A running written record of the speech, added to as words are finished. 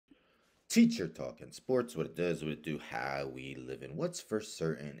Teacher talking sports, what it does, what it do, how we live. And what's for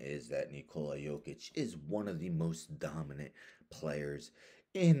certain is that Nikola Jokic is one of the most dominant players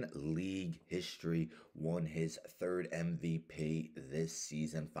in league history. Won his third MVP this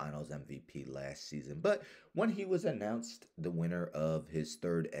season, finals MVP last season. But when he was announced the winner of his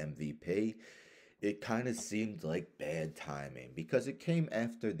third MVP, it kind of seemed like bad timing because it came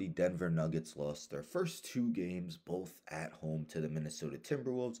after the Denver Nuggets lost their first two games, both at home to the Minnesota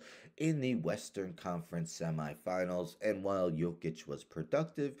Timberwolves in the Western Conference semifinals. And while Jokic was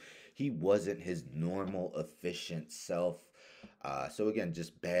productive, he wasn't his normal, efficient self. So, again,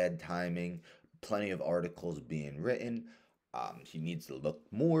 just bad timing, plenty of articles being written. He needs to look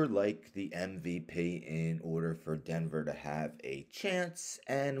more like the MVP in order for Denver to have a chance.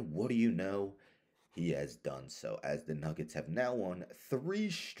 And what do you know? He has done so, as the Nuggets have now won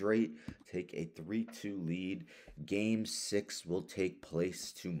three straight, take a 3-2 lead. Game 6 will take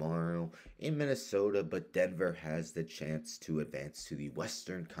place tomorrow in Minnesota, but Denver has the chance to advance to the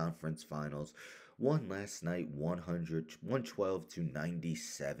Western Conference Finals. Won last night 112 to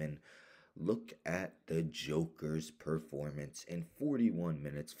 97. Look at the Joker's performance in 41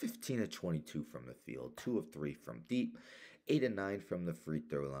 minutes, 15 of 22 from the field, 2 of 3 from deep, 8 of 9 from the free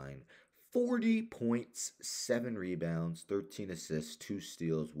throw line. 40 points, 7 rebounds, 13 assists, 2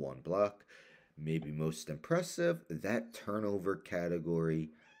 steals, 1 block. Maybe most impressive, that turnover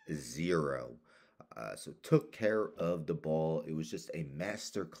category, 0. So took care of the ball. It was just a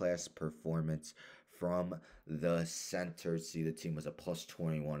masterclass performance from the center. See, the team was a plus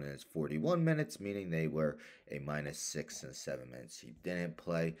 21 in its 41 minutes, meaning they were a minus 6 in 7 minutes. He didn't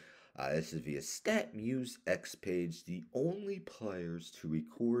play. This is via StatMuse X page. The only players to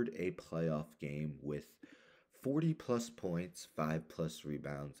record a playoff game with 40 plus points, 5 plus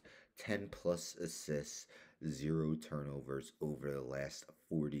rebounds, 10 plus assists, 0 turnovers over the last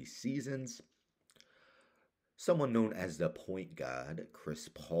 40 seasons. Someone known as the point god, Chris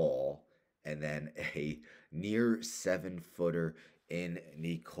Paul, and then a near 7-footer in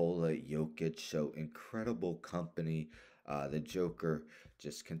Nikola Jokic. So incredible company. The Joker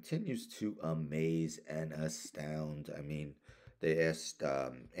just continues to amaze and astound. I mean, they asked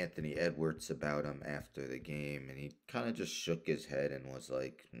Anthony Edwards about him after the game, and he kind of just shook his head and was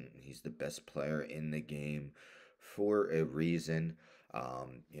like, he's the best player in the game for a reason.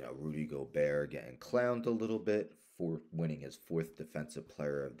 Rudy Gobert getting clowned a little bit for winning his fourth Defensive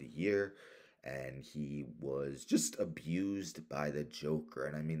Player of the Year. And he was just abused by the Joker.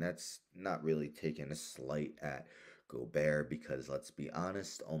 And I mean, that's not really taking a slight at Gobert because let's be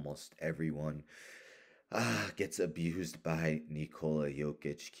honest, almost everyone gets abused by Nikola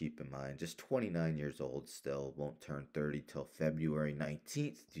Jokic. Keep in mind, just 29 years old still, won't turn 30 till February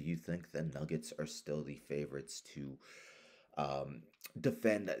 19th. Do you think the Nuggets are still the favorites to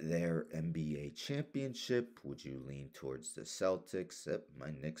defend their NBA championship? Would you lean towards the Celtics?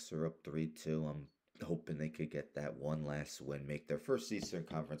 My Knicks are up 3-2. I'm hoping they could get that one last win, make their first Eastern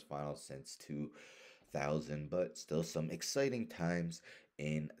Conference Finals since 2000, but still some exciting times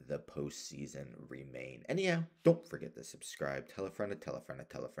in the postseason remain. Anyhow, don't forget to subscribe. Tell a friend to tell a friend to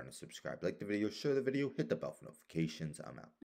tell a friend to subscribe. Like the video, share the video, hit the bell for notifications. I'm out.